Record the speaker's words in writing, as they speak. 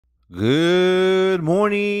Good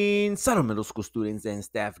morning, Southern Middle School students and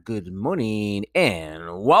staff. Good morning,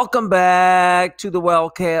 and welcome back to the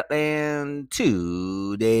Wildcat Land.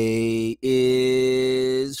 Today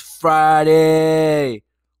is Friday.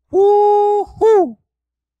 Woo-hoo!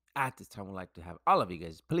 At this time, we'd like to have all of you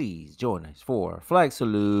guys please join us for a flag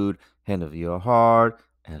salute, hand of your heart,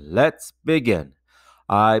 and let's begin.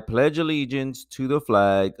 I pledge allegiance to the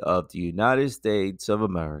flag of the United States of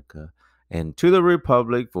America and to the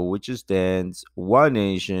republic for which it stands, one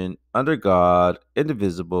nation, under God,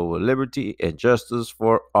 indivisible, with liberty and justice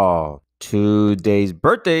for all. Today's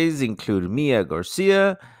birthdays include Mia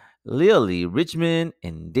Garcia, Lily Richmond,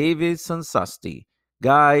 and David Sansasti.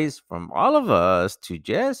 Guys, from all of us to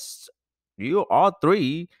just you all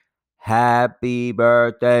three, happy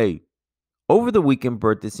birthday. Over the weekend,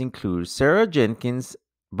 birthdays include Sarah Jenkins,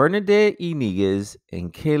 Bernadette Iniguez,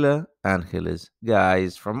 and Kayla Angeles.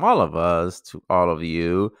 Guys, from all of us to all of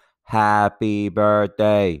you, happy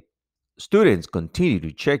birthday. Students, continue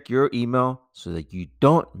to check your email so that you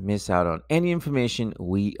don't miss out on any information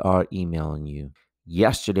we are emailing you.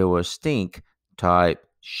 Yesterday was Think, Type,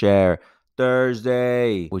 Share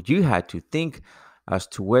Thursday, where you had to think as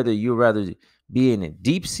to whether you'd rather be in a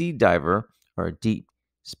deep sea diver or a deep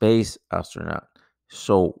space astronaut.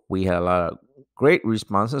 So we had a lot of great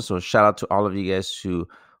responses. So shout out to all of you guys who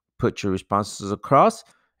put your responses across.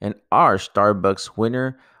 And our Starbucks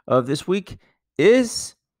winner of this week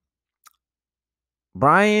is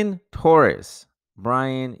Brian Torres.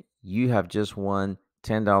 Brian, you have just won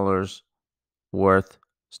 $10 worth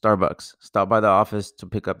Starbucks. Stop by the office to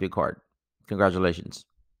pick up your card. Congratulations.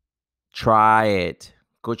 Try it.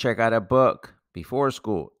 Go check out a book before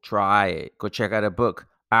school. Try it. Go check out a book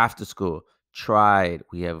after school. Try it.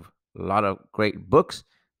 We have a lot of great books,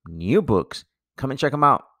 new books. Come and check them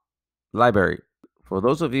out. Library. For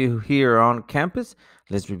those of you here on campus,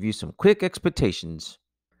 let's review some quick expectations.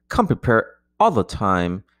 Come prepared all the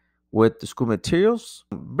time with the school materials.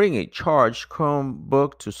 Bring a charged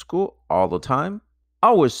Chromebook to school all the time.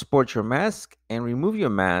 Always sport your mask and remove your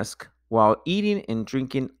mask while eating and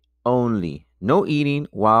drinking only. No eating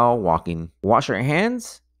while walking. Wash your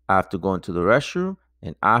hands after going to the restroom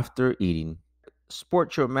and after eating.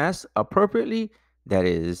 Sport your mask appropriately. That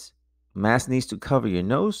is, mask needs to cover your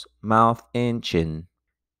nose, mouth, and chin.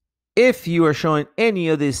 If you are showing any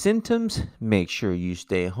of these symptoms, make sure you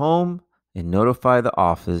stay home and notify the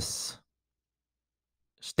office.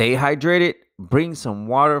 Stay hydrated. Bring some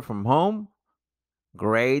water from home.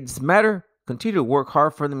 Grades matter. Continue to work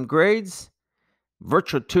hard for them grades.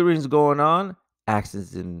 Virtual tutoring is going on.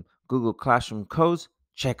 Access in Google Classroom codes.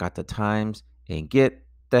 Check out the times and get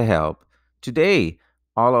the help. Today,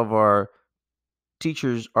 all of our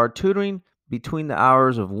teachers are tutoring between the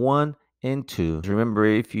hours of 1 and 2. Remember,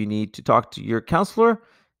 if you need to talk to your counselor,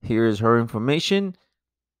 here is her information.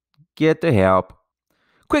 Get the help.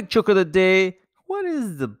 Quick joke of the day. What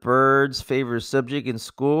is the bird's favorite subject in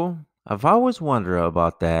school? I've always wondered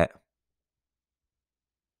about that.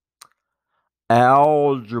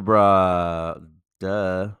 Algebra.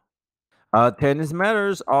 Duh. Attendance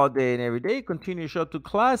matters all day and every day. Continue to show up to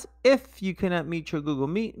class. If you cannot meet your Google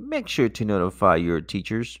Meet, make sure to notify your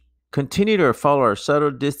teachers. Continue to follow our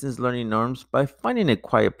subtle distance learning norms by finding a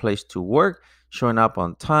quiet place to work, showing up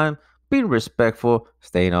on time, being respectful,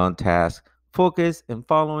 staying on task, focus, and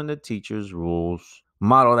following the teacher's rules.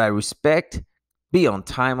 Model that respect, be on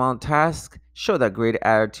time on task, show that great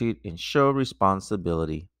attitude, and show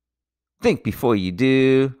responsibility. Think before you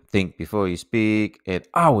do, think before you speak, and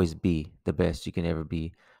always be the best you can ever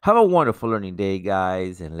be. Have a wonderful learning day,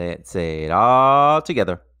 guys, and let's say it all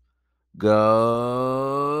together.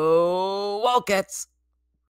 Go Wildcats!